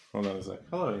Hold on a sec.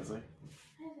 Hello, Ainsley.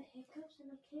 I have a hiccups and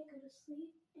I can't go to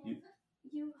sleep. And You-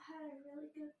 you had a really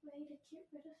good way to get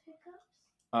rid of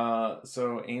hiccups.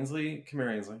 So Ainsley, come here,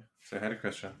 Ainsley. Say hi to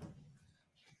Christian.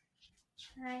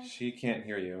 Hi. She can't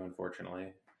hear you,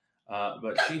 unfortunately.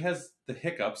 But she has the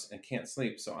hiccups and can't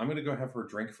sleep, so I'm going to go have her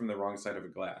drink from the wrong side of a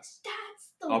glass.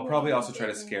 That's the I'll probably way also to try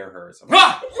to do it. scare her. So,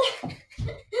 ah!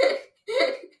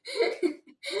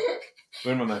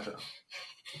 Un momento.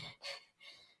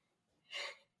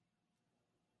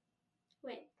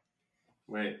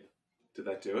 Wait, did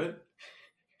that do it?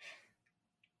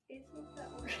 I think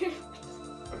that worked.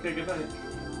 Okay, good night.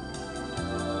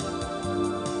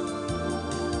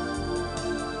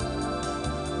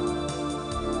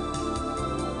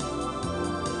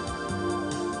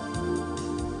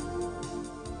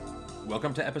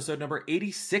 Welcome to episode number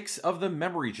 86 of The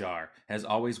Memory Jar. As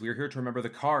always, we're here to remember the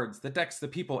cards, the decks, the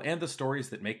people, and the stories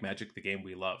that make Magic the game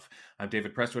we love. I'm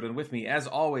David Prestwood, and with me, as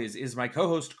always, is my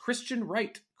co-host, Christian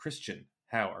Wright. Christian,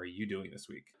 how are you doing this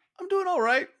week? I'm doing all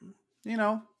right. You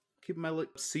know, keeping my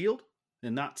lips sealed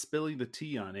and not spilling the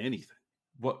tea on anything.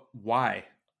 What? Why?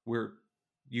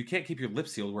 You can't keep your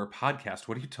lips sealed. We're a podcast.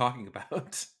 What are you talking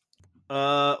about?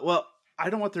 Well, I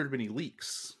don't want there to be any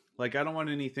leaks. Like, I don't want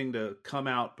anything to come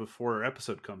out before our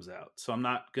episode comes out. So I'm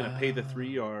not going to pay the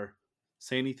three or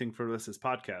say anything for this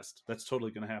podcast. That's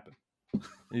totally going to happen.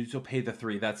 So pay the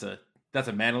three. That's a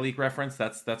Mana Leak reference.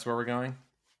 That's where we're going.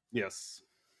 Yes.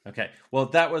 Okay. Well,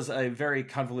 that was a very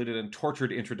convoluted and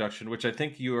tortured introduction, which I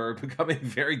think you are becoming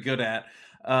very good at.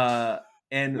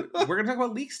 And we're going to talk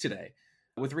about leaks today.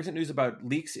 With recent news about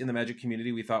leaks in the Magic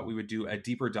community, we thought we would do a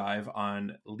deeper dive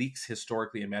on leaks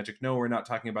historically in Magic. No, we're not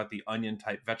talking about the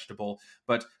onion-type vegetable,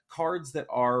 but cards that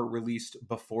are released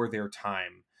before their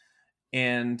time.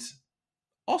 And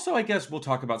also, I guess we'll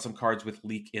talk about some cards with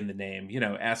leak in the name,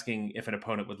 asking if an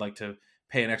opponent would like to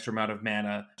pay an extra amount of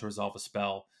mana to resolve a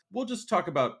spell. We'll just talk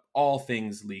about all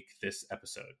things leak this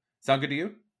episode. Sound good to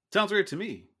you? Sounds great to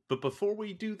me. But before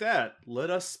we do that, let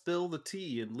us spill the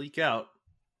tea and leak out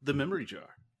the memory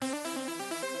jar.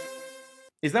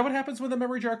 Is that what happens when the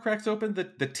memory jar cracks open?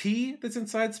 The tea that's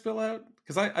inside spill out?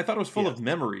 Because I thought it was full of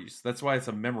memories. That's why it's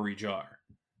a memory jar.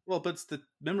 Well, but the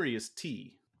memory is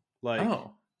tea. Like,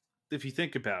 if you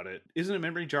think about it, isn't a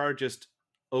memory jar just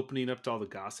opening up to all the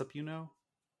gossip you know?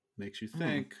 Makes you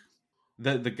think.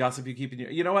 The gossip you keep in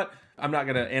your... You know what? I'm not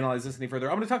going to analyze this any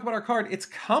further. I'm going to talk about our card. It's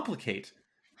Complicate.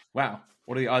 Wow.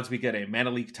 What are the odds we get a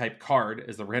Mana Leak type card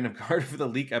as the random card for the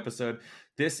leak episode?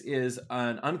 This is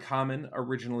an uncommon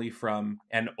originally from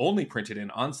and only printed in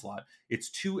Onslaught. It's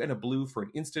 2 and a blue for an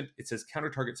instant. It says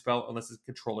counter target spell unless its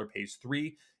controller pays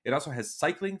 3. It also has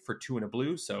cycling for 2 and a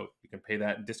blue, so you can pay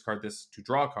that and discard this to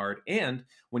draw a card. And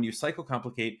when you cycle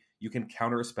Complicate, you can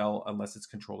counter a spell unless its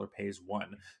controller pays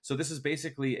 1. So this is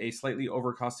basically a slightly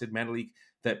overcosted Mana Leak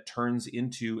that turns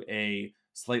into a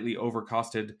slightly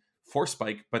overcosted Force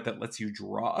Spike, but that lets you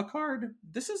draw a card.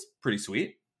 This is pretty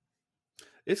sweet.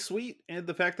 It's sweet, and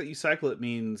the fact that you cycle it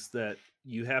means that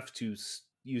you have to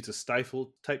use a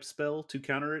stifle type spell to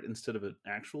counter it instead of an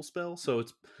actual spell, so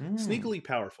it's sneakily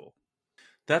powerful.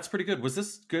 That's pretty good. Was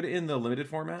this good in the limited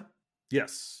format?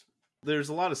 Yes. There's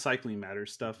a lot of cycling matter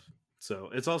stuff, so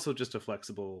it's also just a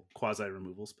flexible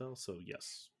quasi-removal spell, so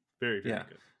yes. Very, very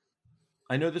good.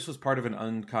 I know this was part of an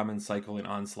uncommon cycle in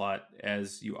Onslaught,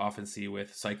 as you often see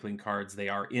with cycling cards. They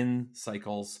are in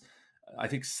cycles. I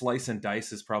think Slice and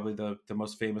Dice is probably the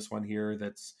most famous one here.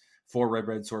 That's 4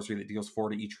 red sorcery that deals 4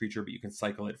 to each creature, but you can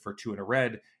cycle it for 2 and a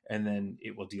red, and then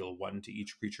it will deal 1 to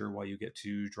each creature while you get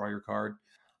to draw your card.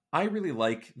 I really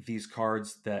like these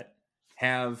cards that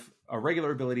have a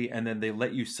regular ability, and then they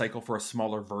let you cycle for a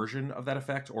smaller version of that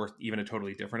effect, or even a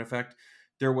totally different effect.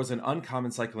 There was an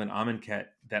uncommon cycle in Amonkhet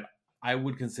that I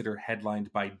would consider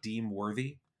headlined by Deem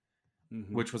Worthy,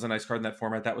 which was a nice card in that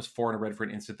format. That was 4 and a red for an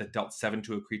instant that dealt 7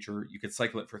 to a creature. You could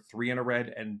cycle it for 3 and a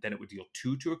red, and then it would deal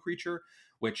 2 to a creature,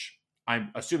 which I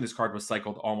assume this card was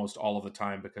cycled almost all of the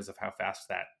time because of how fast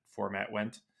that format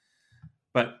went.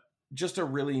 But just a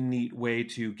really neat way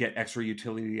to get extra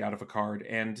utility out of a card.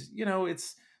 And,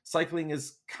 it's cycling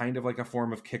is kind of like a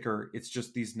form of kicker. It's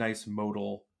just these nice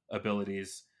modal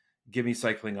abilities. Give me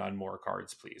cycling on more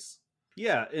cards, please.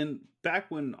 Yeah, and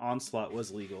back when Onslaught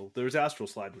was legal, there was Astral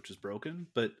Slide, which was broken.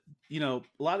 But, a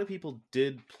lot of people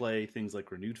did play things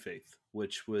like Renewed Faith,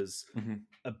 which was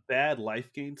a bad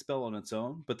life gain spell on its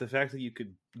own. But the fact that you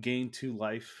could gain 2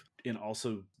 life and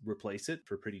also replace it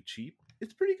for pretty cheap,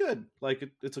 it's pretty good. Like,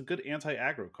 it's a good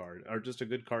anti-aggro card, or just a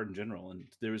good card in general. And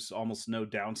there's almost no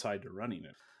downside to running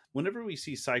it. Whenever we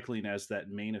see cycling as that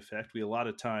main effect, we a lot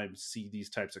of times see these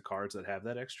types of cards that have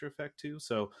that extra effect too.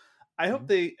 So I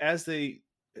hope as they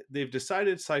they've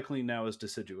decided cycling now is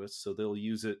deciduous, so they'll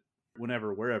use it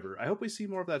whenever, wherever. I hope we see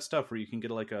more of that stuff where you can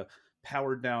get like a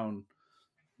powered down,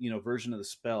 version of the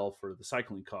spell for the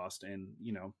cycling cost, and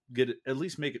get it, at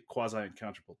least make it quasi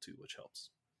encounterable too, which helps.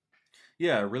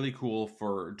 Yeah, really cool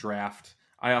for draft.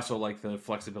 I also like the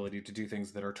flexibility to do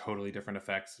things that are totally different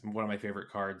effects. One of my favorite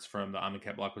cards from the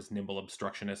Amonkhet block was Nimble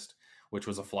Obstructionist, which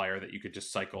was a flyer that you could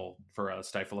just cycle for a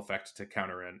stifle effect to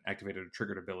counter an activated or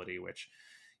triggered ability, which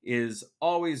is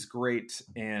always great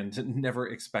and never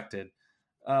expected.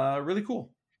 Really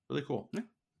cool. Really cool. Yeah.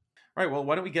 All right, well,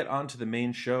 why don't we get on to the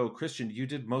main show? Christian, you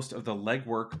did most of the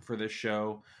legwork for this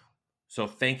show. So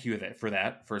thank you for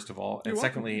that, first of all. And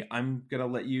secondly, I'm going to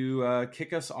let you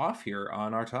kick us off here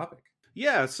on our topic.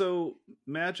 Yeah, so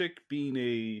Magic being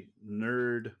a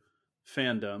nerd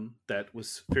fandom that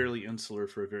was fairly insular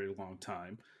for a very long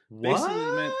time. Basically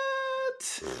meant...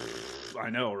 I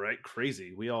know, right?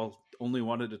 Crazy. We all only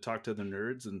wanted to talk to the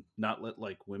nerds and not let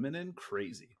like women in.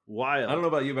 Crazy. Wild. I don't know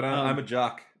about you, but I'm a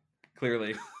jock,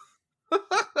 clearly.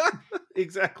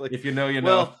 Exactly. If you know, you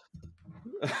know.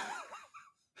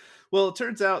 Well, it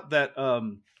turns out that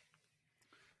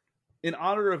in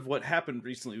honor of what happened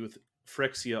recently with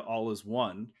Phyrexia All Is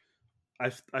One,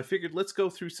 I figured let's go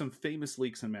through some famous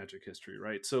leaks in Magic history,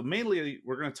 right? So mainly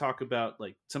we're going to talk about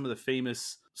like some of the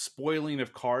famous spoiling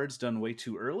of cards done way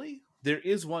too early. There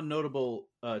is one notable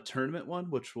tournament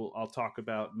one, which I'll talk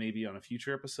about maybe on a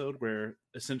future episode, where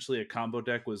essentially a combo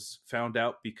deck was found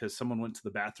out because someone went to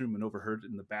the bathroom and overheard it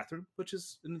in the bathroom, which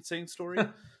is an insane story.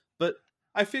 But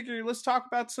I figure let's talk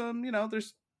about some,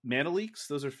 there's mana leaks.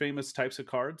 Those are famous types of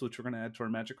cards, which we're going to add to our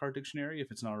Magic card dictionary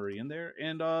if it's not already in there.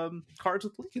 And cards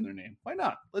with leak in their name. Why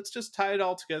not? Let's just tie it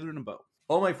all together in a bow.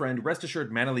 Oh, my friend, rest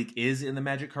assured, Mana Leak is in the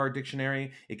Magic card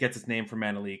dictionary. It gets its name from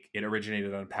Mana Leak. It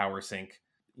originated on Power Sync.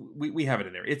 We have it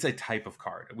in there. It's a type of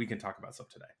card. We can talk about some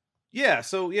today. Yeah,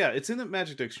 so it's in the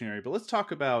Magic dictionary, but let's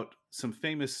talk about some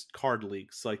famous card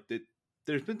leaks. Like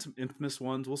there's been some infamous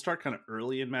ones. We'll start kind of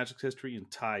early in Magic's history and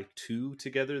tie two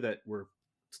together that were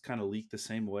kind of leaked the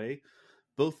same way.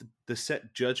 Both the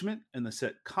set Judgment and the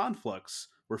set Conflux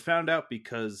were found out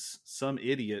because some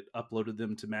idiot uploaded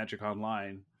them to Magic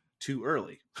Online too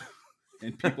early.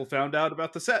 And people found out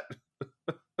about the set.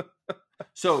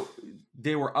 So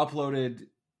they were uploaded.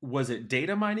 Was it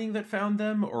data mining that found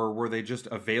them, or were they just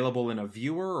available in a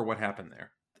viewer, or what happened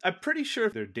there? I'm pretty sure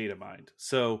they're data mined.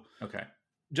 So okay.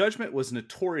 Judgment was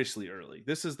notoriously early.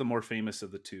 This is the more famous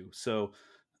of the two. So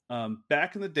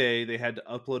back in the day, they had to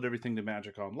upload everything to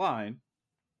Magic Online,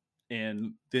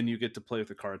 and then you get to play with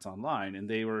the cards online. And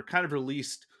they were kind of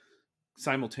released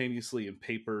simultaneously in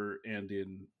paper and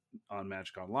on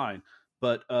Magic Online.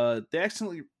 But they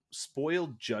accidentally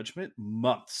spoiled Judgment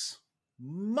months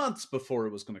before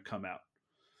it was going to come out.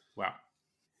 Wow.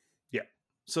 Yeah.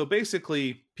 So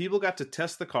basically, people got to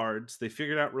test the cards. They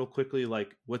figured out real quickly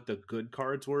like what the good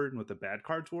cards were and what the bad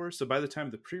cards were. So by the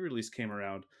time the pre-release came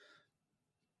around,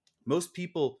 most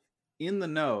people in the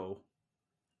know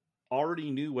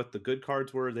already knew what the good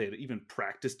cards were. They had even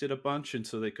practiced it a bunch, and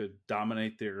so they could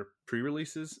dominate their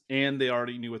pre-releases. And they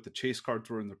already knew what the chase cards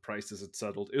were and the prices had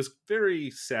settled. It was very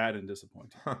sad and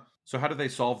disappointing. Huh. So how did they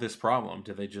solve this problem?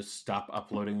 Did they just stop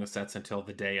uploading the sets until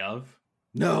the day of?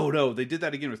 No. They did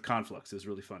that again with Conflux. It was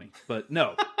really funny. But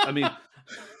no, I mean,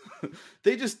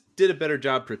 they just did a better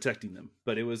job protecting them.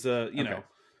 But it was, know,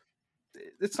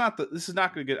 this is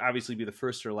not going to obviously be the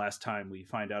first or last time we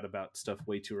find out about stuff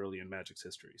way too early in Magic's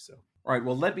history. So, all right,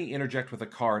 well, let me interject with a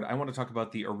card. I want to talk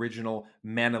about the original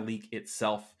Mana Leak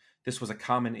itself. This was a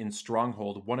common in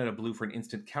Stronghold, 1 and a blue for an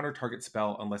instant counter target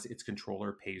spell unless its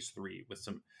controller pays 3, with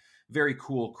some very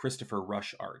cool Christopher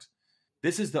Rush art.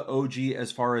 This is the OG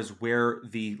as far as where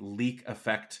the leak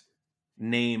effect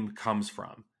name comes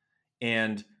from,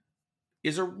 and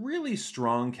is a really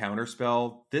strong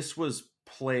counterspell. This was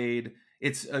played,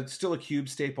 it's still a cube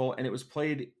staple, and it was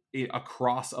played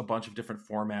across a bunch of different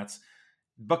formats.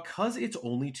 Because it's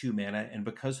only 2 mana, and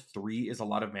because 3 is a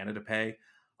lot of mana to pay,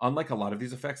 unlike a lot of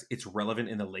these effects, it's relevant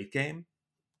in the late game.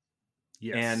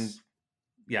 Yes. And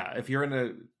yeah, if you're in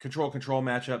a control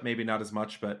matchup, maybe not as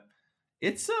much, but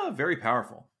it's very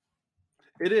powerful.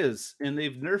 It is, and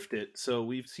they've nerfed it. So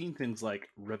we've seen things like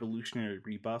Revolutionary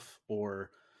Rebuff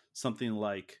or something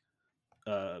like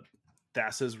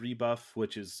Thassa's Rebuff,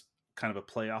 which is kind of a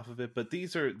play off of it. But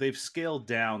they've scaled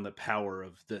down the power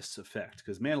of this effect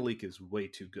because Mana Leak is way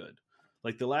too good.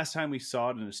 Like the last time we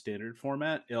saw it in a standard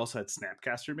format, it also had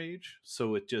Snapcaster Mage,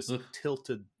 so it just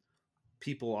tilted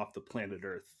people off the planet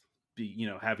Earth,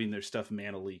 having their stuff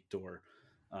mana leaked or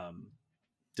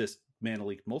just mana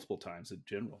leaked multiple times in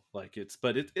general. Like it's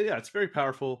very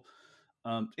powerful.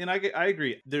 And I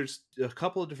agree. There's a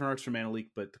couple of different arts for Mana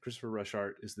Leak, but the Christopher Rush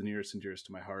art is the nearest and dearest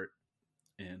to my heart,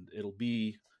 and it'll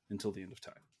be until the end of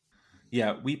time.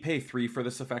 Yeah, we pay 3 for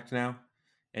this effect now,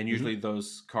 and usually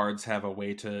those cards have a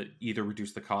way to either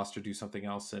reduce the cost or do something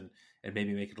else, and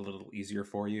maybe make it a little easier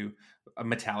for you. A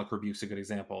Metallic Rebuke's a good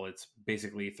example. It's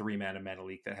basically 3 Mana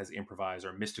Leak that has Improvise,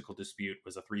 or Mystical Dispute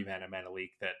was a 3 Mana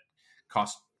Leak that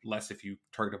cost less if you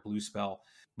target a blue spell.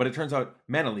 But it turns out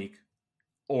Mana Leak,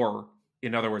 or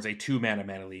in other words, a 2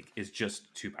 Mana Leak, is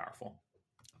just too powerful.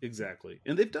 Exactly.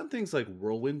 And they've done things like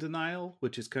Whirlwind Denial,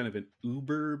 which is kind of an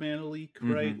uber Mana Leak,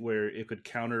 right? Where it could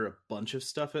counter a bunch of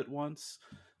stuff at once.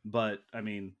 But, I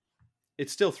mean,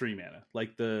 it's still 3 mana.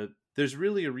 Like, there's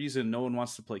really a reason no one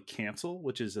wants to play Cancel,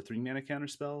 which is a 3 mana counter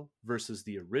spell, versus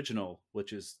the original,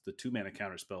 which is the 2 mana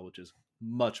counter spell, which is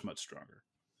much, much stronger.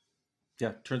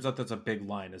 Yeah, turns out that's a big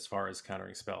line as far as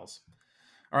countering spells.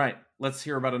 All right, let's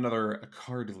hear about another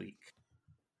card leak.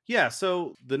 Yeah,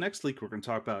 so the next leak we're going to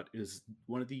talk about is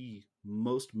one of the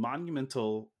most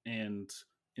monumental and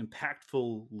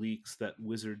impactful leaks that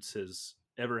Wizards has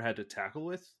ever had to tackle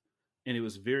with, and it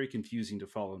was very confusing to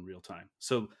follow in real time.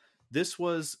 So this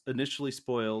was initially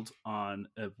spoiled on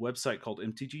a website called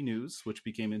MTG News, which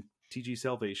became MTG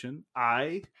Salvation.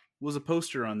 I was a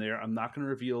poster on there. I'm not going to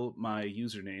reveal my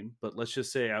username, but let's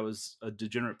just say I was a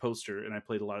degenerate poster and I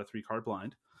played a lot of 3-card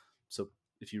blind. So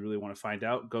if you really want to find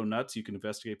out, go nuts. You can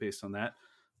investigate based on that.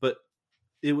 But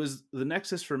it was the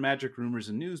nexus for Magic rumors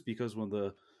and news because one of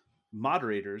the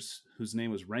moderators, whose name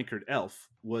was Rankard Elf,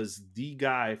 was the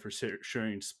guy for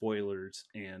sharing spoilers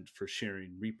and for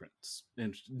sharing reprints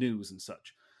and news and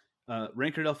such.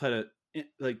 Rankard Elf had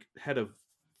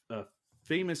a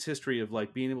famous history of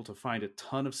like being able to find a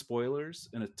ton of spoilers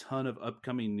and a ton of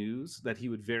upcoming news that he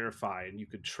would verify, and you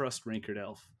could trust Rankard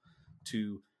Elf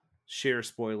to share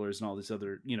spoilers and all this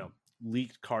other,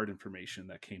 leaked card information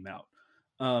that came out.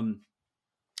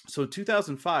 So in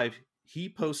 2005, he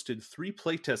posted 3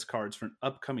 playtest cards for an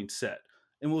upcoming set.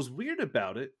 And what was weird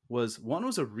about it was one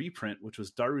was a reprint, which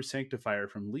was Daru Sanctifier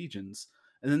from Legions.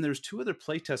 And then there's 2 other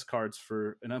playtest cards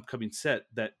for an upcoming set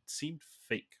that seemed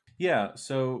fake. Yeah,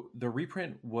 so the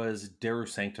reprint was Daru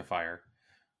Sanctifier,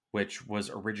 which was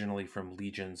originally from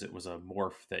Legions. It was a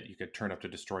morph that you could turn up to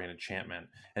destroy an enchantment.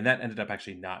 And that ended up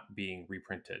actually not being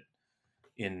reprinted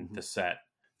in the set.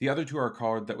 The other 2 are a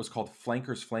card that was called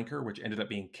Flanker's Flanker, which ended up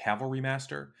being Cavalry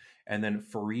Master, and then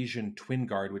Pharisian Twin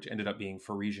Guard, which ended up being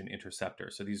Pharisian Interceptor.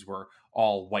 So these were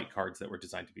all white cards that were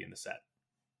designed to be in the set.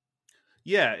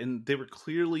 Yeah, and they were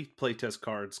clearly playtest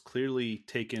cards, clearly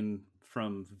taken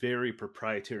from very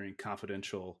proprietary and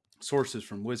confidential sources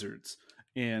from Wizards.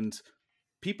 And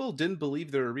people didn't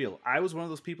believe they were real. I was one of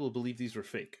those people who believed these were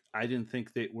fake. I didn't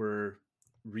think they were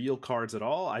real cards at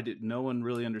all. No one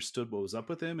really understood what was up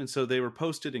with them. And so they were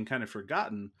posted and kind of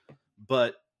forgotten.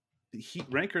 But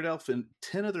Rankard Elf and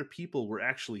 10 other people were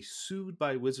actually sued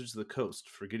by Wizards of the Coast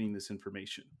for getting this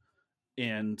information.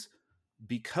 And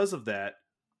because of that,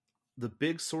 the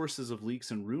big sources of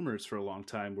leaks and rumors for a long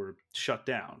time were shut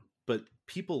down. But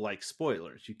people like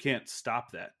spoilers. You can't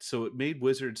stop that. So it made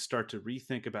Wizards start to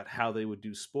rethink about how they would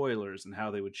do spoilers and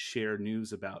how they would share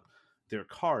news about their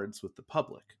cards with the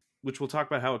public, which we'll talk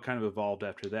about how it kind of evolved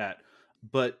after that.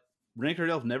 But Rankard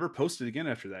Elf never posted again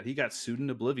after that. He got sued in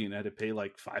oblivion, had to pay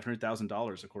like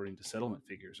 $500,000 according to settlement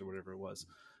figures or whatever it was.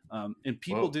 And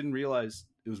people didn't realize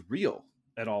it was real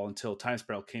at all until Time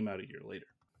Spiral came out a year later.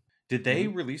 Did they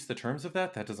release the terms of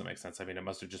that? That doesn't make sense. I mean, it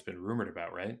must have just been rumored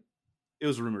about, right? It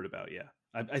was rumored about, yeah.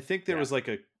 I think there was like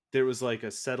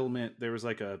a settlement. There was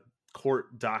like a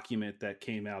court document that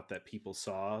came out that people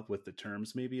saw with the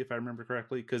terms, maybe, if I remember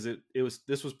correctly, because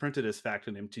this was printed as fact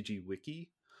on MTG Wiki.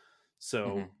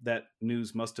 So that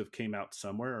news must have came out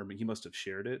somewhere, or he must have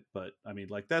shared it. But I mean,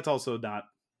 like, that's also not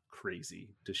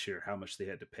crazy to share how much they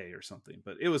had to pay or something.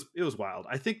 But it was wild.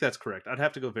 I think that's correct. I'd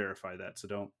have to go verify that.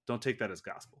 So don't take that as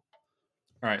gospel.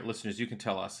 All right, listeners, you can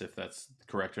tell us if that's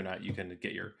correct or not. You can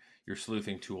get your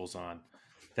sleuthing tools on.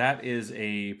 That is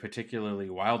a particularly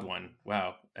wild one.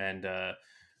 Wow. And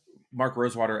Mark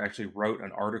Rosewater actually wrote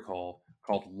an article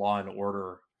called Law and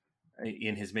Order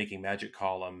in his Making Magic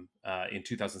column in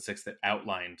 2006 that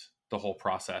outlined the whole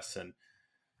process and,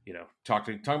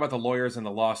 talking about the lawyers and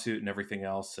the lawsuit and everything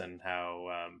else, and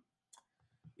how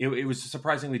it was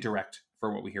surprisingly direct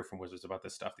for what we hear from Wizards about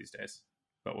this stuff these days.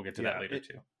 But we'll get to that later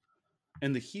too.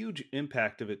 And the huge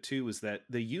impact of it too is that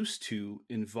they used to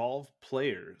involve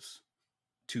players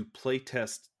to play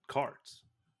test cards.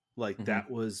 Like that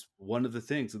was one of the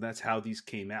things, and that's how these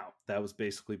came out. That was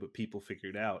basically what people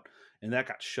figured out, and that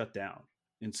got shut down.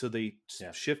 And so they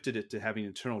shifted it to having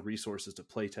internal resources to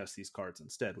play test these cards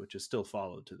instead, which is still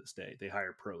followed to this day. They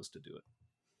hire pros to do it.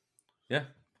 Yeah.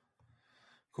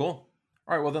 Cool.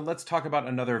 All right, well then let's talk about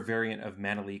another variant of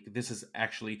Mana Leak. This is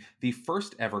actually the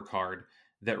first ever card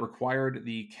that required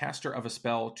the caster of a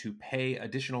spell to pay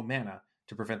additional mana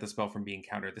to prevent the spell from being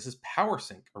countered. This is Power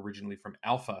Sync, originally from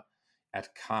Alpha at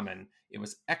Common. It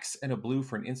was X and a blue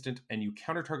for an instant, and you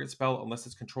counter target spell unless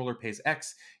its controller pays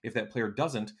X. If that player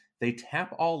doesn't, they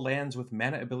tap all lands with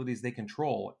mana abilities they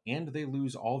control, and they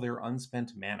lose all their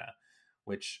unspent mana,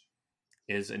 which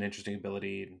is an interesting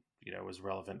ability and, you know, was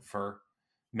relevant for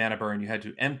mana burn. You had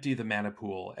to empty the mana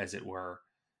pool, as it were.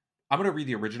 I'm going to read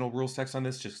the original rules text on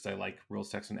this just because I like rules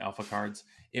text and alpha cards.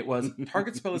 It was,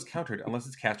 target spell is countered unless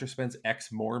its caster spends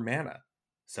X more mana,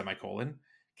 semicolon.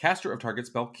 Caster of target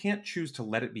spell can't choose to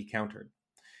let it be countered.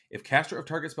 If caster of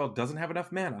target spell doesn't have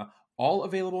enough mana, all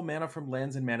available mana from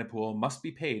lands and mana pool must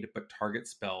be paid, but target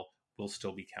spell will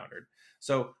still be countered.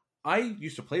 So I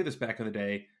used to play this back in the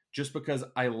day just because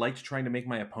I liked trying to make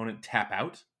my opponent tap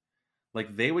out.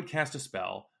 Like, they would cast a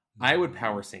spell, I would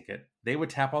power sync it, they would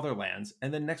tap all their lands,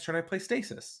 and then next turn I play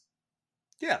Stasis.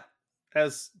 Yeah,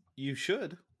 as you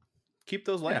should. Keep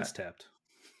those lands tapped.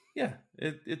 Yeah,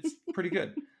 it's pretty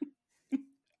good.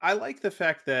 I like the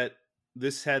fact that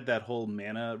this had that whole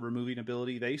mana removing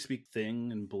ability. They used to be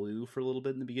Thing and Blue for a little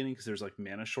bit in the beginning because there's like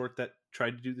Mana Short that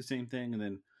tried to do the same thing, and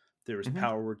then there was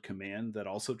Power Word Command that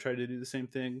also tried to do the same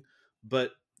thing.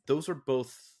 But those are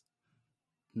both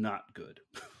not good.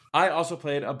 I also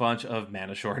played a bunch of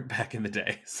Mana Short back in the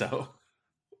day, so...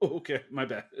 Okay, my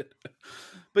bad.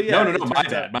 But yeah, no, my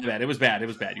bad. It was bad.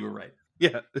 You were right.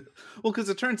 Yeah. Well, because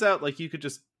it turns out like you could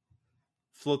just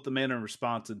float the mana in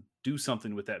response and do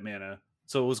something with that mana.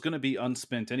 So it was going to be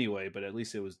unspent anyway, but at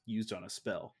least it was used on a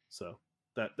spell. So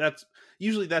that's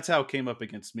usually how it came up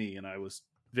against me, and I was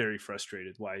very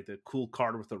frustrated why the cool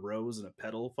card with a rose and a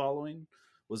petal following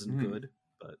wasn't good.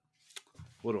 But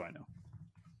what do I know?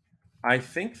 I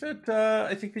think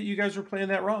that you guys were playing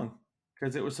that wrong,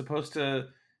 because it was supposed to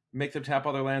make them tap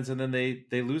all their lands and then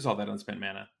they lose all that unspent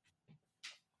mana.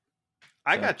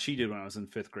 I got cheated when I was in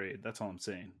 5th grade. That's all I'm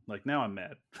saying. Like, now I'm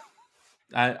mad.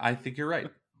 I think you're right.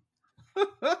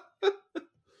 All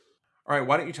right,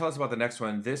 why don't you tell us about the next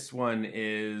one? This one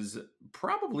is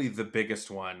probably the biggest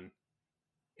one,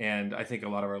 and I think a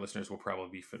lot of our listeners will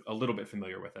probably be a little bit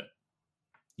familiar with it.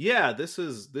 Yeah, this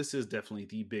is definitely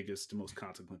the biggest, most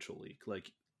consequential leak.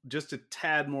 Like, just a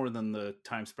tad more than the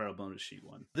Time Spiral bonus sheet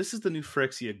one. This is the new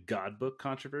Phyrexia Godbook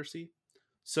controversy.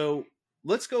 So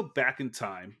let's go back in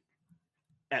time.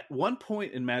 At one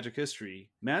point in Magic history,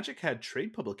 Magic had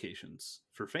trade publications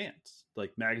for fans,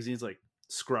 like magazines like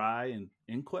Scry and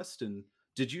Inquest. And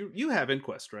did you have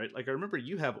Inquest, right? Like, I remember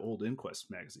you have old Inquest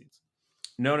magazines.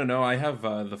 No. I have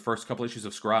the first couple issues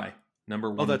of Scry.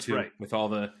 Number 1 and 2, right, with all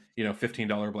the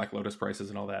 $15 Black Lotus prices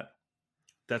and all that.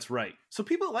 That's right. So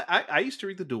people, I used to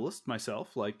read The Duelist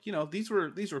myself. Like, these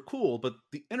were cool, but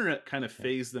the internet kind of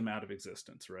phased them out of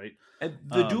existence, right? And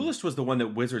the Duelist was the one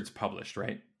that Wizards published,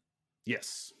 right?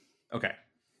 Yes. Okay.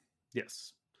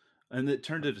 Yes. And it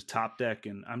turned into Top Deck,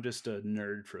 and I'm just a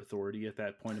nerd for authority at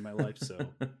that point in my life, so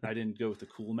I didn't go with the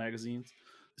cool magazines.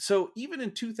 So even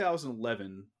in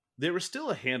 2011, there was still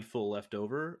a handful left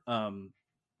over.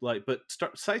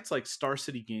 Sites like Star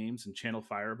City Games and Channel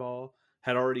Fireball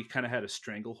had already kind of had a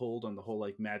stranglehold on the whole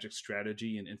like Magic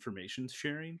strategy and information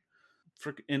sharing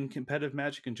in competitive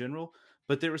Magic in general.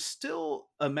 But there was still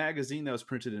a magazine that was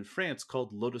printed in France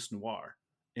called Lotus Noir.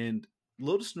 And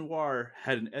Lotus Noir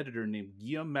had an editor named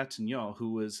Guillaume Matignon,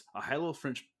 who was a high-level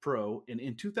French pro, and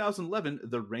in 2011,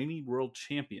 the reigning world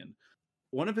champion.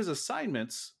 One of his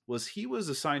assignments was he was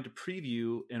assigned to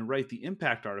preview and write the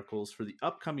impact articles for the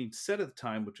upcoming set at the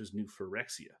time, which was New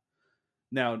Phyrexia.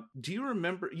 Now, do you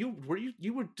remember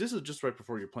this is just right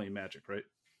before you're playing Magic, right,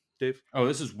 Dave? Oh,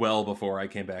 this is well before I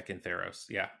came back in Theros.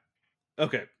 Yeah.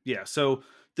 Okay. Yeah. So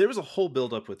there was a whole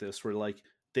buildup with this where like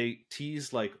they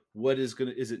teased like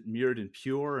is it Mirrored and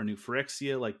Pure or New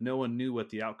Phyrexia? Like no one knew what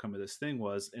the outcome of this thing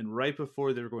was. And right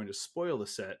before they were going to spoil the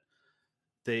set,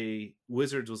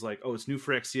 Wizards was like, oh, it's New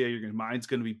Phyrexia, your mind's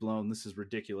going to be blown, this is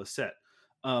ridiculous set.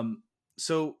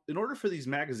 So in order for these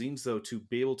magazines though to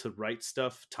be able to write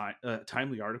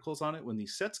timely articles on it when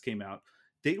these sets came out,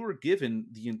 they were given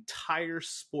the entire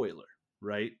spoiler,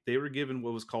 right? They were given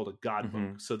what was called a God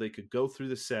book, so they could go through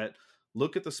the set,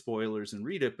 look at the spoilers and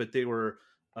read it, but they were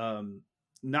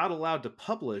not allowed to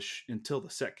publish until the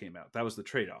set came out. That was the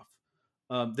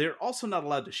trade-off. They're also not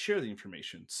allowed to share the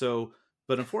information. So,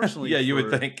 but unfortunately, yeah, you would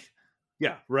think,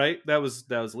 yeah, right. That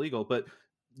was legal, but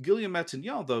Guillaume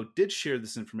Matignon, though, did share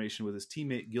this information with his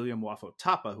teammate Guillaume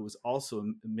Wafo-Tapa, who was also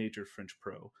a major French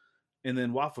pro. And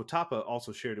then Wafo-Tapa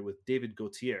also shared it with David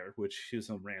Gauthier, which he was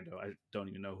some rando. I don't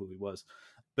even know who he was.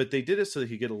 But they did it so they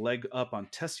could get a leg up on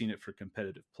testing it for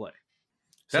competitive play.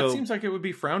 That seems like it would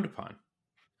be frowned upon.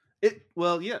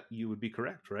 Well, yeah, you would be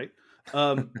correct, right?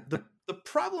 The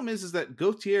problem is that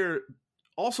Gauthier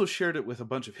also shared it with a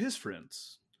bunch of his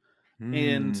friends.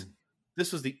 And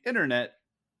this was the internet,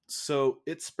 so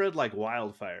it spread like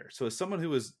wildfire. So as someone who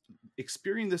was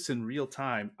experiencing this in real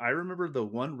time, I remember the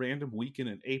one random weekend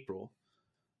in April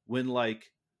when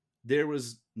like there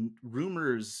was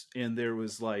rumors and there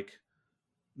was like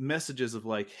messages of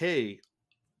like, hey,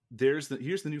 here's the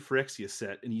new Phyrexia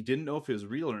set, and you didn't know if it was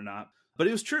real or not, but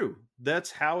it was true.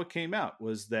 That's how it came out,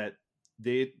 was that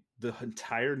the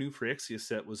entire new Phyrexia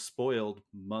set was spoiled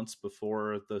months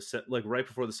before the set, like right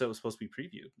before the set was supposed to be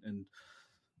previewed.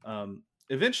 And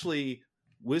eventually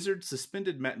Wizards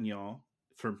suspended Matignon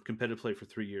from competitive play for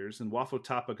 3 years, and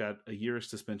Wafo-Tapa got a year of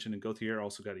suspension, and Gauthier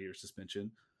also got a year of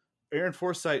suspension. Aaron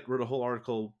Forsythe wrote a whole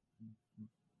article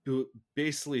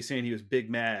basically saying he was big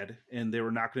mad and they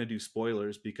were not going to do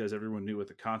spoilers because everyone knew what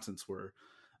the contents were.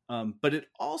 But it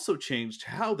also changed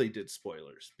how they did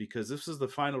spoilers, because this was the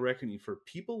final reckoning for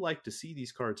people like to see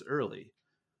these cards early.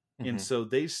 Mm-hmm. And so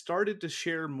they started to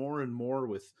share more and more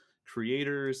with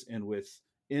creators and with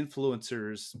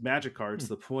influencers Magic cards, to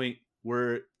the point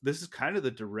where this is kind of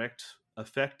the direct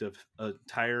effect of an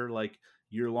entire like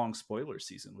year-long spoiler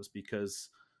season, was because,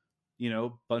 you know,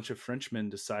 a bunch of Frenchmen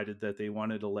decided that they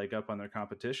wanted a leg up on their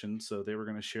competition, so they were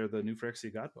going to share the new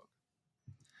Phyrexia Godbook.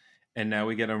 And now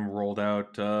we get them rolled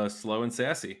out slow and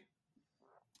sassy.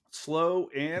 Slow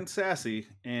and sassy,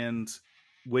 and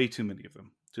way too many of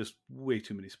them. Just way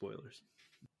too many spoilers.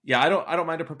 Yeah, I don't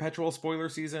mind a perpetual spoiler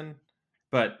season,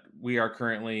 but we are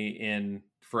currently in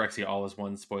Phyrexia All Is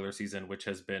One spoiler season, which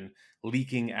has been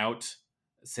leaking out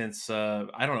since,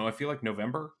 I don't know, I feel like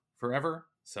November, forever.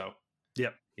 So,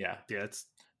 yep. Yeah, it's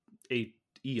 8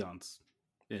 eons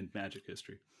in Magic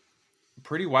history.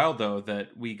 Pretty wild, though, that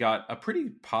we got a pretty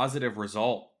positive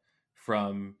result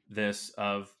from this,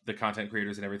 of the content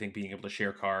creators and everything being able to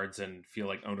share cards and feel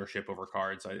like ownership over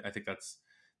cards. I think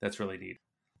that's really neat.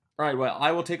 All right, well,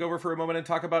 I will take over for a moment and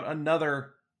talk about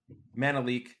another mana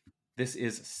leak. This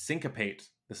is Syncopate.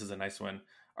 This is a nice one.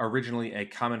 Originally a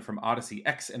common from Odyssey,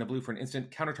 X and a blue for an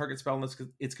instant. Counter target spell unless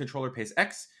its controller pays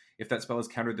X. If that spell is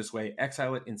countered this way,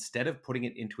 exile it instead of putting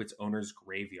it into its owner's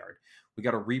graveyard. We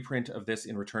got a reprint of this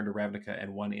in Return to Ravnica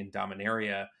and one in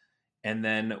Dominaria. And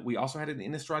then we also had an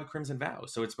Innistrad Crimson Vow.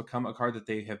 So it's become a card that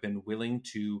they have been willing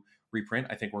to reprint.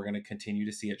 I think we're going to continue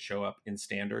to see it show up in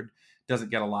Standard. Doesn't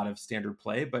get a lot of Standard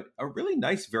play, but a really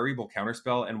nice variable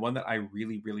counterspell, and one that I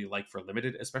really, really like for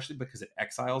Limited, especially because it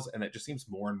exiles, and that just seems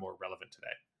more and more relevant today.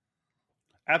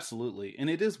 Absolutely. And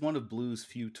it is one of Blue's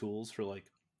few tools for like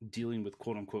dealing with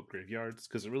quote unquote graveyards,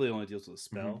 because it really only deals with a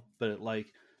spell, but it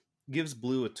like gives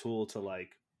Blue a tool to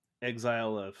like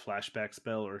exile a flashback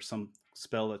spell or some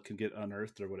spell that can get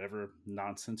unearthed or whatever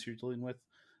nonsense you're dealing with.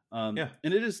 And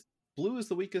it is, Blue is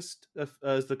the weakest,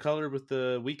 is the color with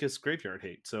the weakest graveyard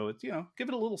hate. So it's, you know, give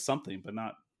it a little something, but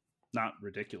not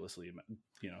ridiculously,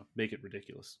 you know, make it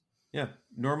ridiculous. Yeah.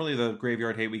 Normally the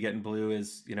graveyard hate we get in Blue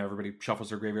is, you know, everybody shuffles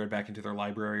their graveyard back into their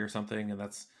library or something, and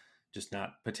that's just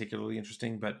not particularly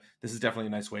interesting. But this is definitely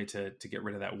a nice way to get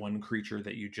rid of that one creature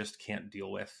that you just can't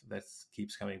deal with that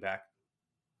keeps coming back.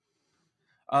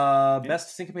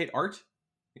 Best Syncopate art?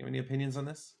 You have any opinions on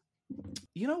this?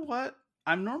 You know what?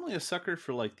 I'm normally a sucker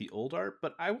for like the old art,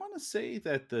 but I want to say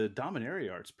that the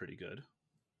Dominaria art's pretty good.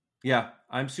 Yeah,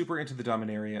 I'm super into the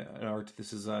Dominaria art.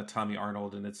 This is Tommy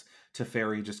Arnold, and it's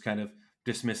Teferi just kind of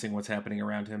dismissing what's happening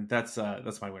around him. That's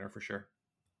my winner for sure.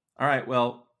 All right,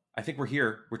 well, I think we're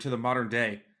here. We're to the modern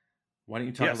day. Why don't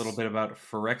you talk a little bit about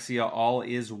Phyrexia All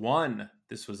Is One?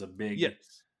 This was a big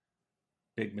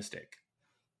mistake.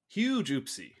 Huge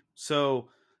oopsie. So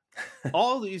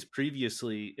all these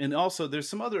previously, and also there's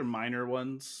some other minor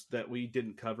ones that we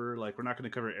didn't cover. Like, we're not going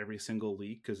to cover every single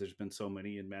leak because there's been so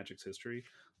many in Magic's history.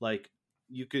 Like,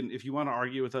 you can, if you want to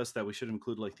argue with us that we should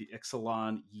include like the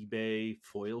Ixalan eBay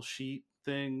foil sheet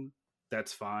thing,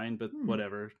 that's fine, but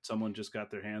whatever. Someone just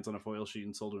got their hands on a foil sheet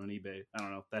and sold it on eBay. I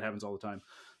don't know. That happens all the time.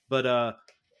 But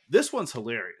this one's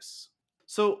hilarious.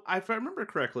 So if I remember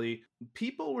correctly,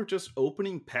 people were just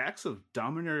opening packs of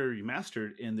Dominaria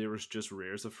Remastered, and there was just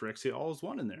rares of Phyrexia All Is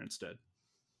One in there instead.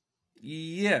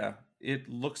 Yeah, it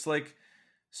looks like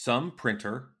some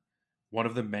printer, one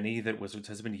of the many that Wizards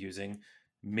has been using,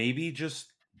 maybe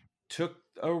just took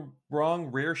a wrong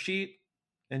rare sheet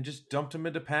and just dumped them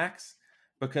into packs,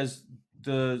 because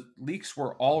the leaks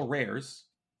were all rares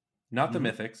not the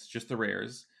mythics, just the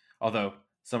rares. Although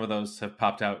some of those have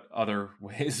popped out other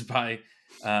ways by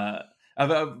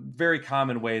a very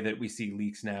common way that we see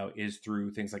leaks now is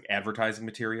through things like advertising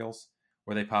materials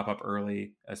where they pop up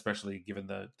early, especially given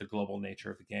the global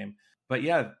nature of the game. But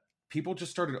yeah, people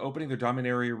just started opening their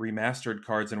Dominaria remastered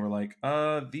cards and were like,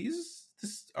 these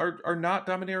are not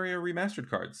Dominaria remastered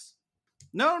cards.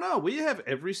 No, we have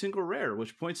every single rare,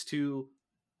 which points to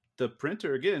the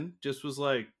printer again just was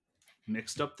like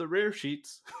mixed up the rare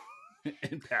sheets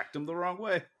and packed them the wrong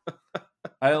way.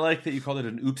 I like that you called it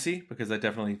an oopsie because that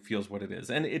definitely feels what it is.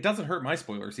 And it doesn't hurt my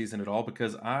spoiler season at all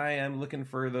because I am looking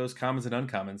for those commons and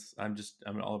uncommons.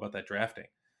 I'm all about that drafting.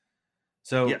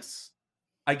 So yes,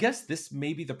 I guess this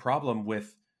may be the problem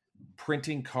with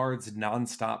printing cards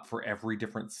nonstop for every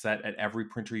different set at every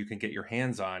printer you can get your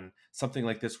hands on. Something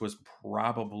like this was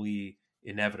probably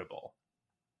inevitable.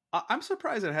 I'm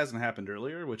surprised it hasn't happened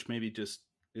earlier, which maybe just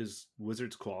is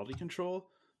Wizards quality control.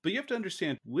 But you have to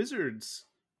understand, Wizards,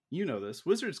 you know this,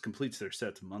 Wizards completes their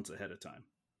sets months ahead of time.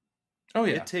 Oh,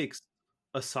 yeah. It takes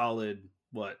a solid,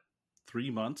 3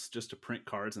 months just to print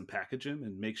cards and package them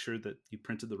and make sure that you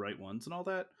printed the right ones and all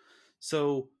that.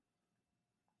 So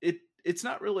it's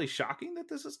not really shocking that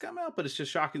this has come out, but it's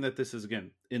just shocking that this is,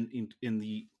 again, in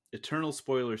the Eternal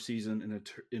spoiler season and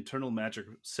Eternal Magic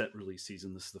set release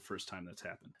season, this is the first time that's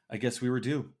happened. I guess we were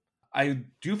due. I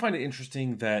do find it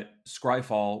interesting that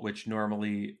Scryfall, which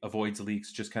normally avoids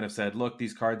leaks, just kind of said, look,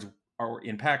 these cards are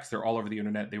in packs. They're all over the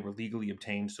internet. They were legally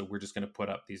obtained. So we're just going to put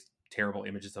up these terrible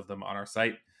images of them on our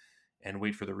site and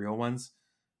wait for the real ones.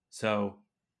 So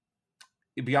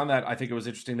beyond that, I think it was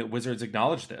interesting that Wizards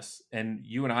acknowledged this. And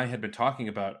you and I had been talking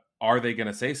about, are they going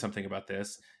to say something about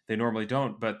this? They normally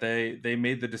don't, but they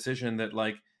made the decision that,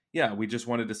 like, yeah, we just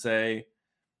wanted to say,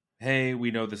 hey,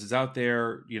 we know this is out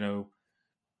there. You know,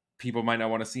 people might not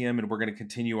want to see them, and we're going to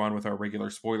continue on with our regular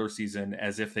spoiler season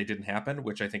as if they didn't happen,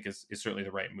 which I think is certainly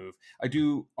the right move. I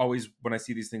do always, when I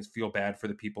see these things, feel bad for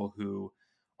the people who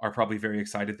are probably very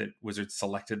excited that Wizards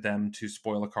selected them to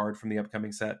spoil a card from the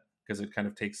upcoming set, because it kind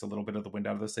of takes a little bit of the wind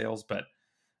out of the sails. But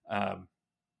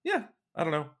yeah, I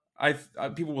don't know.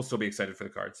 People will still be excited for the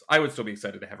cards. I would still be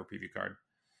excited to have a preview card.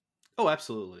 Oh,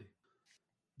 absolutely.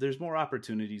 There's more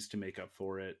opportunities to make up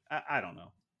for it. I don't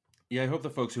know. Yeah, I hope the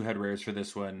folks who had rares for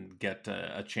this one get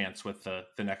a chance with the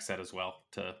next set as well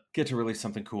to get to release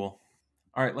something cool.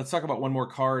 All right, let's talk about one more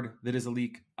card that is a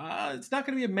leak. It's not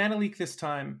going to be a mana leak this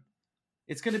time.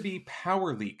 It's going to be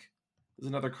Power Leak. There's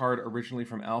another card originally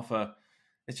from Alpha.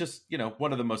 It's just,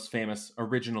 one of the most famous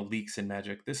original leaks in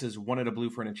Magic. This is 1 and a blue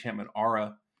for an enchantment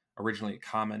aura, originally a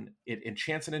common. It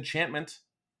enchants an enchantment.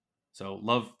 So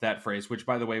love that phrase, which,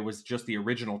 by the way, was just the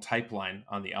original type line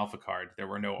on the Alpha card. There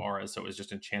were no auras, so it was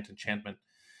just enchantment.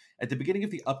 At the beginning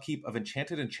of the upkeep of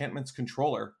Enchanted Enchantment's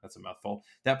controller, that's a mouthful,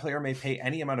 that player may pay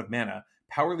any amount of mana.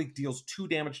 Power Leak deals 2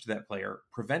 damage to that player.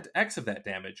 Prevent X of that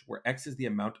damage, where X is the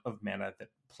amount of mana that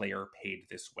player paid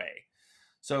this way.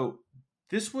 So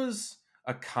this was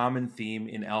a common theme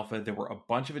in Alpha. There were a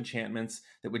bunch of enchantments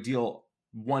that would deal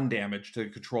 1 damage to the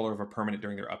controller of a permanent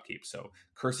during their upkeep. So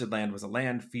Cursed Land was a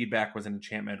land, Feedback was an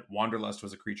enchantment, Wanderlust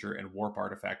was a creature, and Warp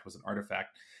Artifact was an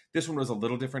artifact. This one was a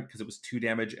little different because it was 2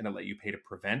 damage and it let you pay to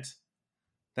prevent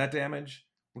that damage,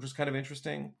 which was kind of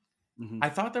interesting. Mm-hmm. I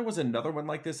thought there was another one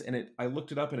like this, and I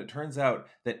looked it up, and it turns out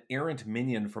that Errant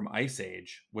Minion from Ice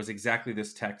Age was exactly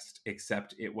this text,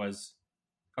 except it was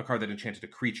a card that enchanted a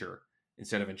creature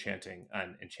instead of enchanting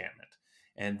an enchantment.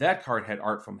 And that card had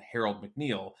art from Harold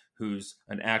McNeil, who's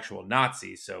an actual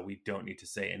Nazi, so we don't need to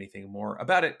say anything more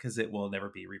about it because it will never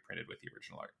be reprinted with the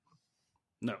original art.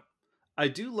 No. I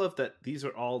do love that these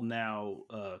are all now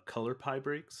color pie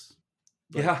breaks.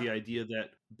 Like the idea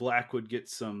that black would get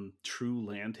some true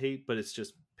land hate, but it's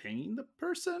just paying the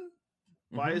person.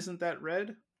 Why isn't that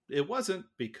red? It wasn't,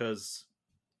 because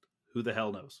who the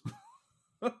hell knows?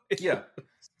 Yeah,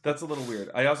 that's a little weird.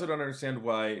 I also don't understand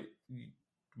why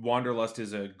Wanderlust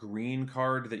is a green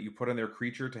card that you put on their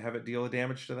creature to have it deal a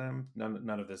damage to them.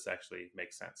 None of this actually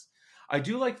makes sense. I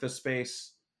do like the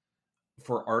space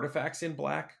for artifacts in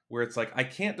black, where it's like, I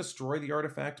can't destroy the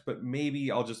artifact, but maybe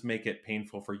I'll just make it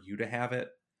painful for you to have it.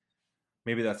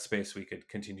 Maybe that's space we could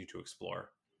continue to explore.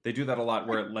 They do that a lot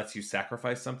where it lets you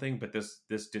sacrifice something, but this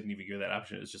didn't even give that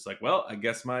option. It's just like, well, I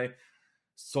guess my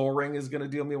Soul Ring is going to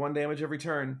deal me 1 damage every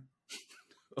turn.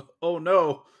 Oh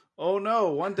no,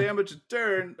 1 damage a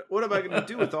turn. What am I going to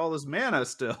do with all this mana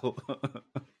still?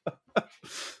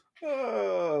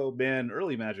 Oh man,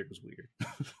 early Magic was weird.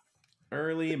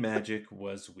 Early Magic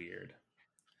was weird.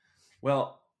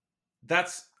 Well,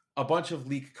 that's a bunch of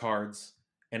leak cards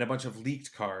and a bunch of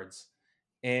leaked cards.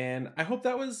 And I hope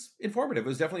that was informative. It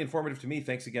was definitely informative to me.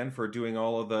 Thanks again for doing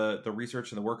all of the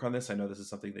research and the work on this. I know this is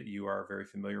something that you are very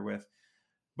familiar with.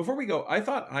 Before we go, I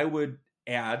thought I would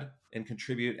add and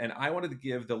contribute, and I wanted to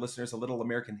give the listeners a little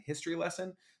American history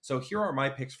lesson. So here are my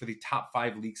picks for the top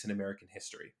 5 leaks in American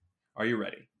history. Are you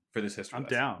ready for this history I'm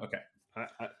lesson? down. Okay.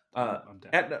 I'm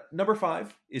down. At number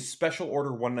 5 is Special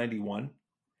Order 191.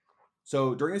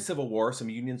 So during the Civil War, some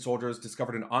Union soldiers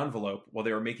discovered an envelope while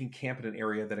they were making camp in an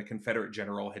area that a Confederate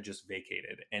general had just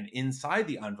vacated. And inside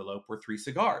the envelope were 3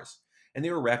 cigars, and they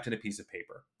were wrapped in a piece of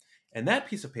paper. And that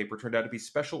piece of paper turned out to be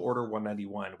Special Order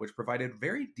 191, which provided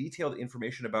very detailed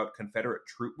information about Confederate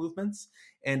troop movements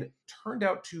and turned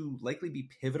out to likely be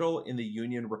pivotal in the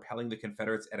Union repelling the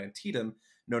Confederates at Antietam,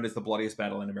 known as the bloodiest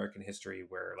battle in American history,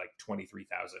 where like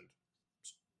 23,000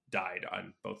 died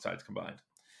on both sides combined.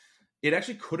 It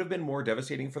actually could have been more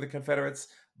devastating for the Confederates,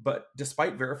 but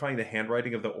despite verifying the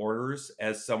handwriting of the orders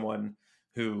as someone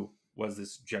who was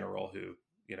this general who,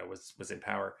 was in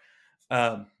power,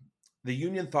 the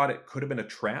Union thought it could have been a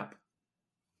trap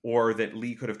or that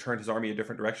Lee could have turned his army a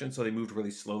different direction, so they moved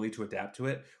really slowly to adapt to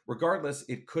it. Regardless,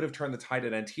 it could have turned the tide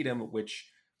at Antietam, which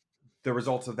the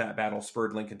results of that battle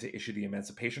spurred Lincoln to issue the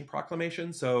Emancipation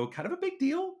Proclamation. So kind of a big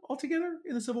deal altogether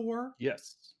in the Civil War.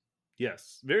 Yes,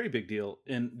 very big deal.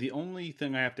 And the only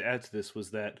thing I have to add to this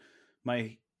was that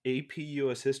my AP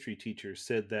US history teacher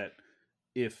said that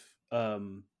if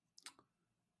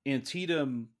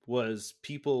Antietam was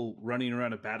people running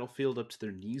around a battlefield up to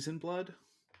their knees in blood,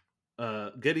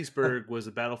 Gettysburg was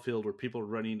a battlefield where people were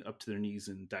running up to their knees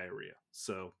in diarrhea.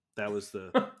 So that was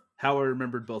how I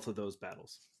remembered both of those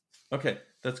battles. Okay,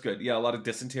 that's good. Yeah, a lot of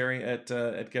dysentery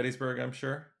at Gettysburg, I'm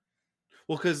sure.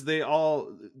 Well, because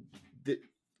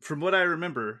from what I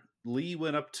remember, Lee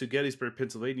went up to Gettysburg,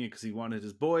 Pennsylvania, because he wanted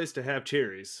his boys to have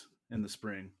cherries in the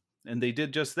spring, and they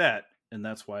did just that, and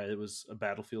that's why it was a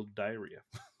battlefield of diarrhea.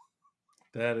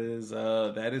 That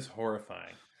is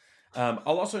horrifying.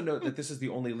 I'll also note that this is the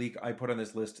only leak I put on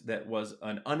this list that was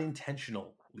an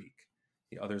unintentional leak.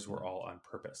 The others were all on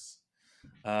purpose.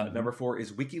 Number 4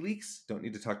 is WikiLeaks. Don't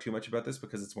need to talk too much about this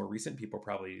because it's more recent. People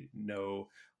probably know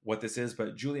what this is,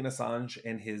 but Julian Assange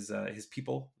and his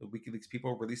people, the WikiLeaks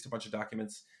people, released a bunch of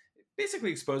documents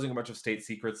basically exposing a bunch of state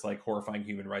secrets like horrifying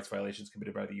human rights violations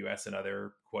committed by the US and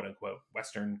other quote-unquote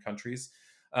Western countries.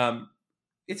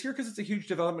 It's here because it's a huge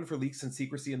development for leaks and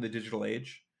secrecy in the digital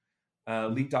age.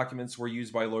 Leaked documents were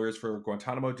used by lawyers for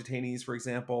Guantanamo detainees, for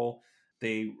example.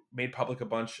 They made public a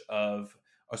bunch of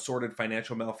assorted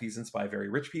financial malfeasance by very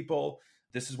rich people.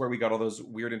 This is where we got all those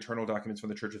weird internal documents from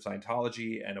the Church of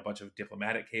Scientology and a bunch of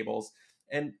diplomatic cables.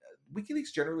 And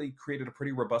WikiLeaks generally created a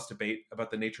pretty robust debate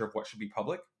about the nature of what should be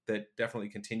public that definitely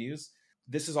continues.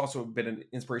 This has also been an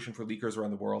inspiration for leakers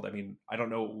around the world. I mean, I don't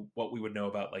know what we would know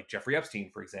about like Jeffrey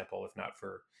Epstein, for example, if not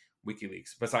for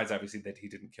WikiLeaks, besides obviously that he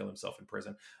didn't kill himself in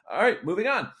prison. All right, moving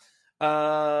on.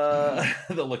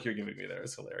 The look you're giving me there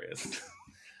is hilarious.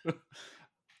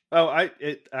 Oh,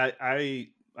 I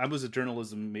was a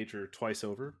journalism major twice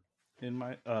over in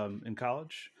my in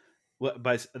college. Well,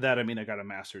 by that I mean I got a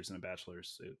master's and a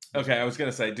bachelor's. Okay, I was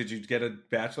gonna say, did you get a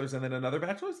bachelor's and then another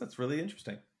bachelor's? That's really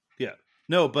interesting. Yeah,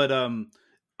 no, but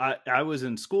I was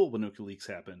in school when WikiLeaks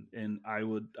happened, and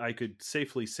I could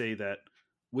safely say that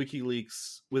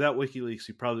without WikiLeaks,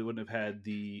 you probably wouldn't have had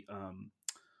the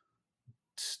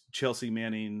Chelsea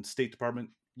Manning State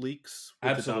Department leaks.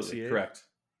 Absolutely correct.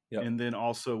 Yep. And then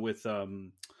also with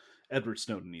Edward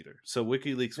Snowden either. So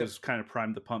WikiLeaks was kind of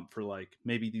primed the pump for like,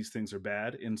 maybe these things are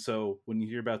bad. And so when you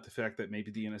hear about the fact that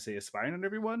maybe the NSA is spying on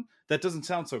everyone, that doesn't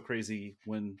sound so crazy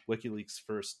when WikiLeaks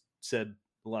first said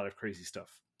a lot of crazy stuff.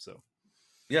 So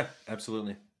yeah,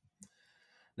 absolutely.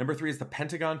 Number 3 is the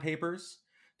Pentagon Papers.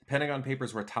 The Pentagon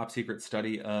Papers were a top secret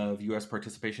study of U.S.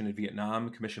 participation in Vietnam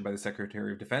commissioned by the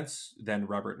Secretary of Defense, then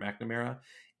Robert McNamara.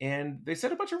 And they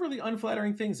said a bunch of really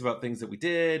unflattering things about things that we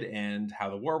did and how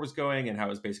the war was going and how it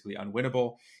was basically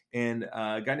unwinnable. And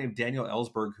a guy named Daniel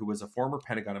Ellsberg, who was a former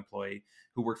Pentagon employee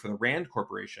who worked for the RAND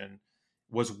Corporation,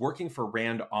 was working for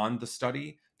RAND on the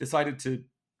study, decided to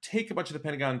take a bunch of the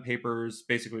Pentagon Papers,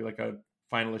 basically like a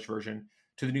finalish version,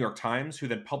 to the New York Times, who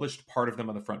then published part of them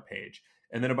on the front page.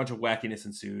 And then a bunch of wackiness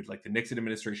ensued. Like the Nixon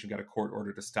administration got a court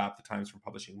order to stop the Times from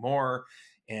publishing more.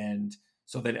 And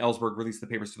so then Ellsberg released the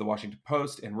papers to the Washington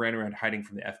Post and ran around hiding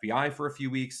from the FBI for a few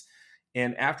weeks.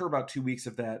 And after about 2 weeks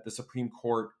of that, the Supreme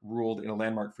Court ruled in a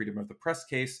landmark freedom of the press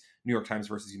case, New York Times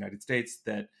versus United States,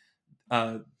 that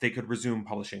they could resume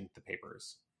publishing the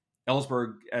papers.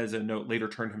 Ellsberg, as a note, later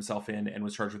turned himself in and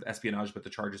was charged with espionage, but the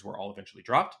charges were all eventually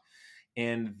dropped.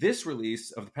 And this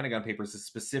release of the Pentagon Papers is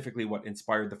specifically what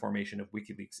inspired the formation of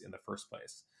WikiLeaks in the first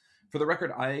place. For the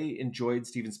record, I enjoyed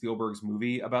Steven Spielberg's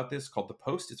movie about this called The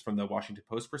Post. It's from the Washington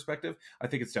Post perspective. I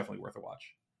think it's definitely worth a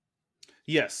watch.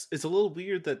 Yes, it's a little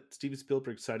weird that Steven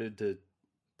Spielberg decided to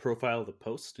profile The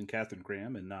Post and Katharine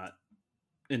Graham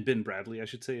and Ben Bradley, I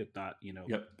should say, and not,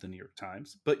 the New York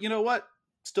Times. But you know what?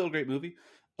 Still a great movie.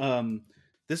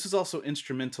 This is also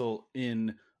instrumental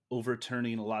in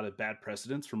overturning a lot of bad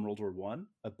precedents from World War I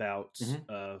about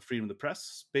freedom of the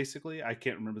press, basically. I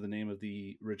can't remember the name of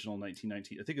the original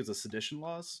 1919. I think it was the sedition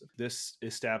laws. This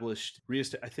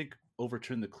I think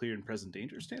overturned the clear and present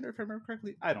danger standard, if I remember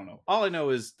correctly. I don't know. All I know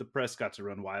is the press got to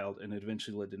run wild, and it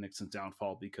eventually led to Nixon's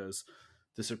downfall because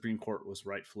the Supreme Court was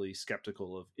rightfully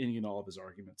skeptical of any and all of his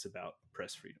arguments about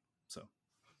press freedom. So,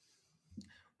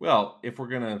 well, if we're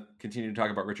going to continue to talk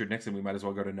about Richard Nixon, we might as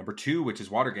well go to number 2, which is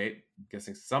Watergate. I'm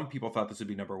guessing some people thought this would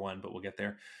be number 1, but we'll get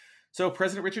there. So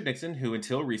President Richard Nixon, who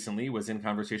until recently was in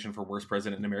conversation for worst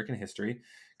president in American history,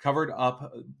 covered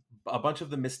up a bunch of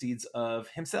the misdeeds of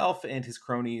himself and his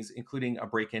cronies, including a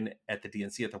break-in at the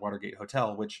DNC at the Watergate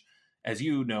Hotel, which, as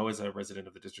you know, as a resident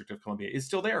of the District of Columbia, is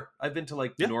still there. I've been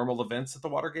to normal events at the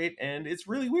Watergate, and it's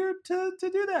really weird to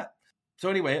do that.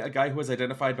 So anyway, a guy who was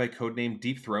identified by codename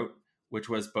Deep Throat, which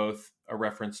was both a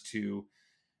reference to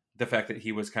the fact that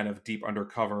he was kind of deep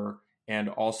undercover and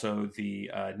also the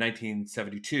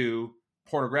 1972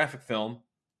 pornographic film.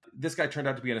 This guy turned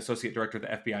out to be an associate director of the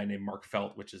FBI named Mark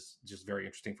Felt, which is just very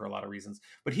interesting for a lot of reasons.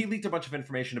 But he leaked a bunch of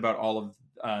information about all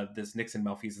of this Nixon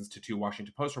malfeasance to 2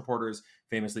 Washington Post reporters,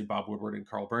 famously Bob Woodward and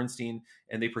Carl Bernstein,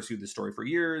 and they pursued the story for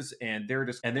years. And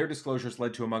their disclosures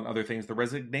led to, among other things, the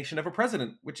resignation of a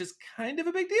president, which is kind of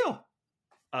a big deal.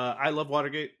 I love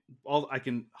Watergate. I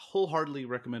can wholeheartedly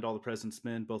recommend All the President's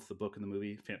Men, both the book and the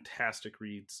movie. Fantastic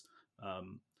reads.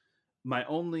 My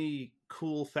only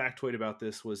cool factoid about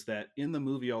this was that in the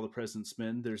movie All the President's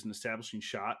Men, there's an establishing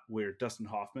shot where Dustin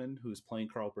Hoffman, who's playing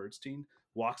Carl Bernstein,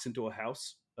 walks into a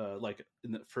house like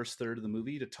in the first third of the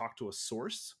movie to talk to a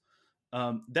source.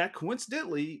 That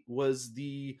coincidentally was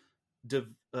the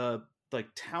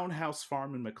townhouse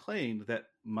farm in McLean that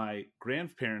my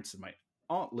grandparents and my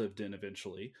aunt lived in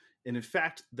eventually. And in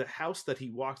fact, the house that he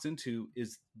walks into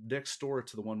is next door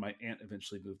to the one my aunt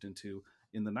eventually moved into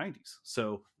in the 90s.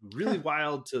 So really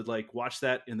wild to watch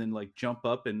that and then jump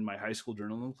up in my high school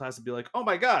journalism class and be like, oh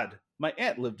my God, my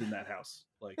aunt lived in that house.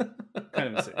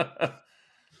 Kind of insane.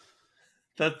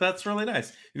 That's really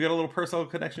nice. You got a little personal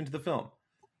connection to the film.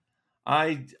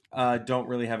 I don't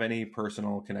really have any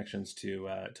personal connections to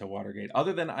Watergate,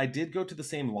 other than I did go to the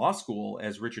same law school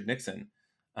as Richard Nixon.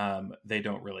 They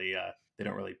don't really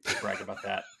brag about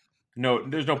that. No,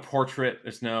 there's no portrait.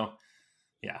 There's no,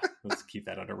 let's keep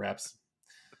that under wraps.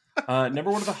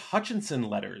 Number 1 of the Hutchinson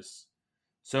letters.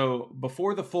 So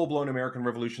before the full-blown American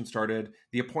Revolution started,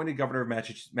 the appointed governor of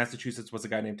Massachusetts was a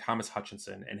guy named Thomas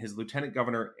Hutchinson, and his lieutenant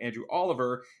governor, Andrew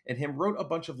Oliver, and him wrote a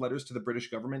bunch of letters to the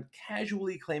British government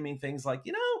casually claiming things like,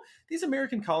 these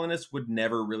American colonists would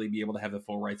never really be able to have the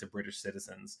full rights of British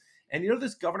citizens. And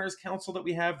this governor's council that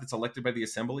we have that's elected by the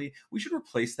assembly, we should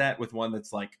replace that with one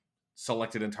that's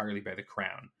selected entirely by the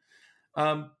crown.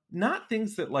 Not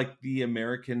things that the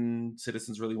American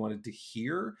citizens really wanted to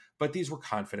hear, but these were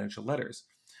confidential letters.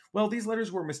 Well, these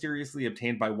letters were mysteriously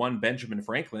obtained by one Benjamin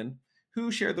Franklin,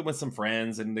 who shared them with some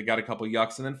friends, and they got a couple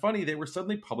yucks. And then funny, they were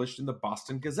suddenly published in the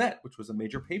Boston Gazette, which was a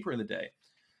major paper in the day.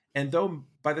 And though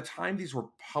by the time these were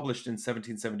published in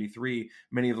 1773,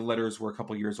 many of the letters were a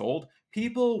couple years old,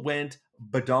 people went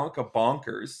badonka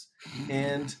bonkers,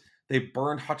 and they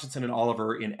burned Hutchinson and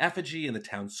Oliver in effigy in the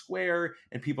town square,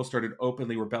 and people started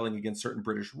openly rebelling against certain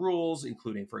British rules,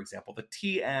 including, for example, the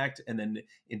Tea Act. And then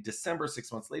in December,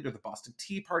 6 months later, the Boston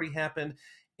Tea Party happened.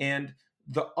 And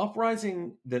the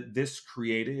uprising that this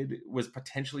created was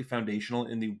potentially foundational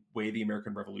in the way the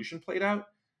American Revolution played out.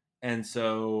 And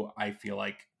so I feel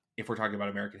like if we're talking about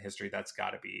American history, that's got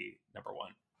to be number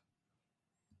 1.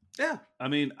 Yeah. I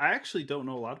mean, I actually don't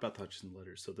know a lot about the Hutchinson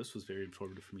letters, so this was very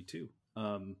informative for me too.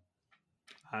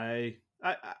 I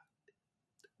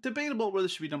debatable whether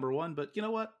this should be number 1, but you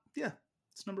know what? Yeah,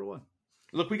 it's number 1.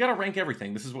 Look, we got to rank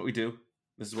everything. This is what we do.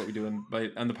 This is what we do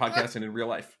on the podcast and in real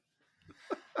life.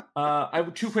 I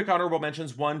have 2 quick honorable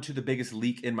mentions. 1 to the biggest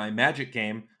leak in my Magic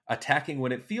game, attacking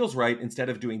when it feels right instead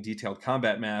of doing detailed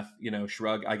combat math.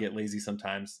 Shrug, I get lazy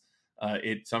sometimes.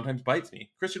 It sometimes bites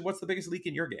me. Christian, what's the biggest leak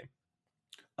in your game?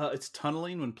 It's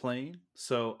tunneling when playing.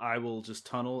 So I will just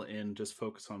tunnel and just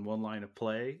focus on one line of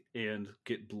play and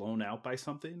get blown out by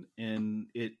something. And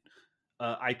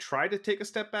I try to take a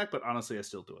step back, but honestly, I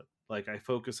still do it. I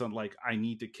focus on I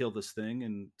need to kill this thing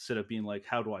instead of being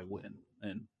how do I win?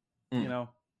 And,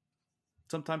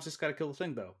 sometimes it's got to kill the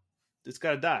thing though. It's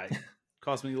got to die.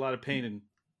 Cost me a lot of pain and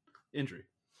injury.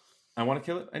 I want to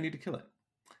kill it. I need to kill it.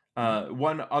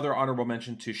 One other honorable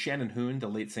mention to Shannon Hoon, the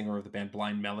late singer of the band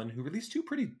Blind Melon, who released 2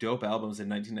 pretty dope albums in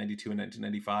 1992 and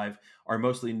 1995, are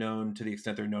mostly known, to the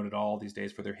extent they're known at all these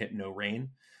days, for their hit No Rain.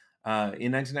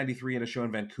 In 1993, in a show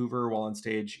in Vancouver, while on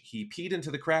stage, he peed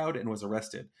into the crowd and was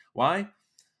arrested. Why?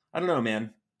 I don't know,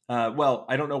 man. Well,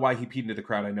 I don't know why he peed into the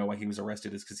crowd. I know why he was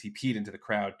arrested is because he peed into the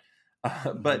crowd.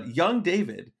 But young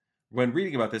David, when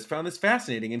reading about this, found this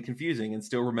fascinating and confusing and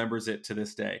still remembers it to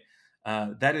this day.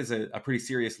 That is a pretty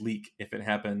serious leak if it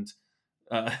happened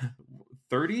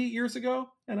 30 years ago,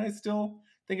 and I still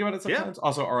think about it sometimes. Yeah.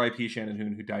 Also, R.I.P. Shannon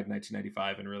Hoon, who died in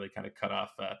 1995 and really kind of cut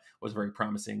off was a very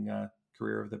promising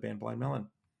career of the band Blind Melon.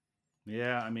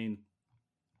 Yeah, I mean,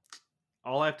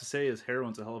 all I have to say is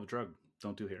heroin's a hell of a drug.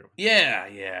 Don't do heroin. Yeah,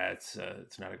 it's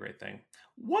not a great thing.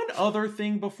 One other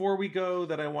thing before we go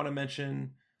that I want to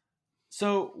mention.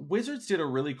 So Wizards did a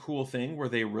really cool thing where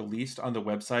they released on the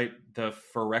website the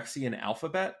Phyrexian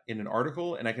alphabet in an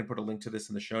article, and I can put a link to this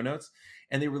in the show notes.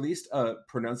 And they released a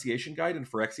pronunciation guide in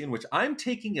Phyrexian, which I'm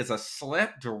taking as a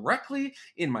slap directly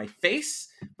in my face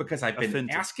because I've been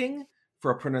asking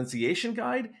for a pronunciation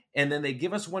guide, and then they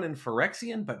give us one in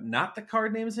Phyrexian, but not the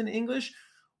card names in English.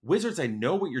 Wizards, I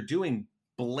know what you're doing.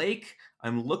 Blake,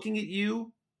 I'm looking at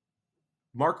you.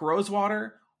 Mark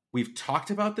Rosewater, we've talked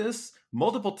about this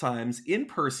multiple times in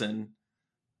person.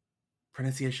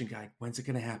 Pronunciation guide. When's it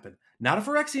going to happen? Not a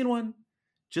Phyrexian one.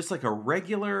 Just like a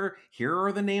regular, here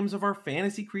are the names of our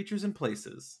fantasy creatures and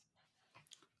places.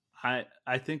 I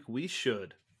think we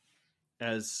should,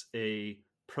 as a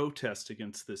protest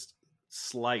against this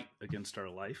slight against our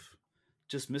life,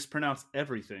 just mispronounce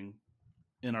everything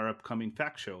in our upcoming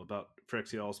fact show about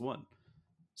Phyrexian 1.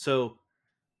 So,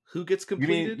 who gets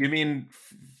completed? You mean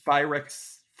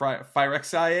Phyrexiae?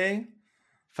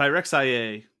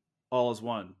 Phyrexiae all is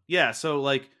one. Yeah, so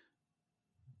like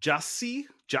Jassi,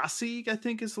 I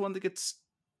think, is the one that gets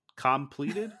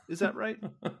completed. Is that right?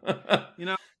 You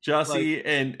know, Jassi like,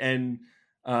 and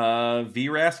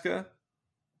Vraska.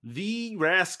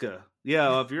 Vraska.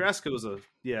 Yeah, Vraska was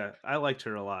I liked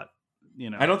her a lot. You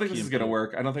know, I don't think this is going to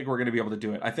work. I don't think we're going to be able to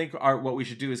do it. I think what we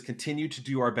should do is continue to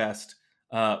do our best,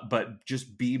 but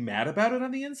just be mad about it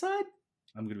on the inside.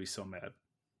 I'm going to be so mad.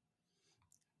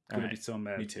 I'm going to be so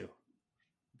mad. Me too.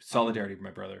 Solidarity,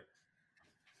 my brother.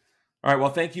 All right.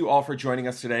 Well, thank you all for joining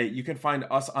us today. You can find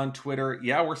us on Twitter.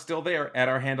 Yeah, we're still there at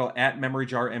our handle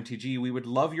 @MemoryJarMTG. We would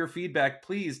love your feedback.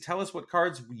 Please tell us what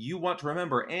cards you want to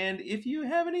remember. And if you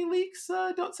have any leaks,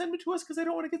 don't send them to us because I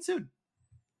don't want to get sued.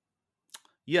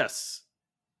 Yes.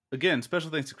 Again,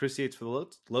 special thanks to Chris Yates for the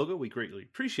logo. We greatly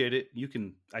appreciate it. You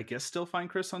can, I guess, still find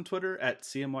Chris on Twitter at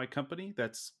CMY Company.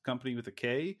 That's company with a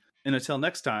K. And until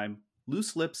next time,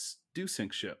 loose lips do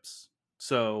sink ships.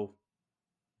 So,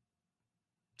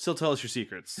 still tell us your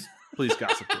secrets. Please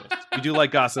gossip to us. We do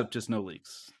like gossip, just no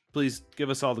leaks. Please give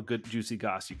us all the good, juicy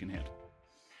goss you can handle.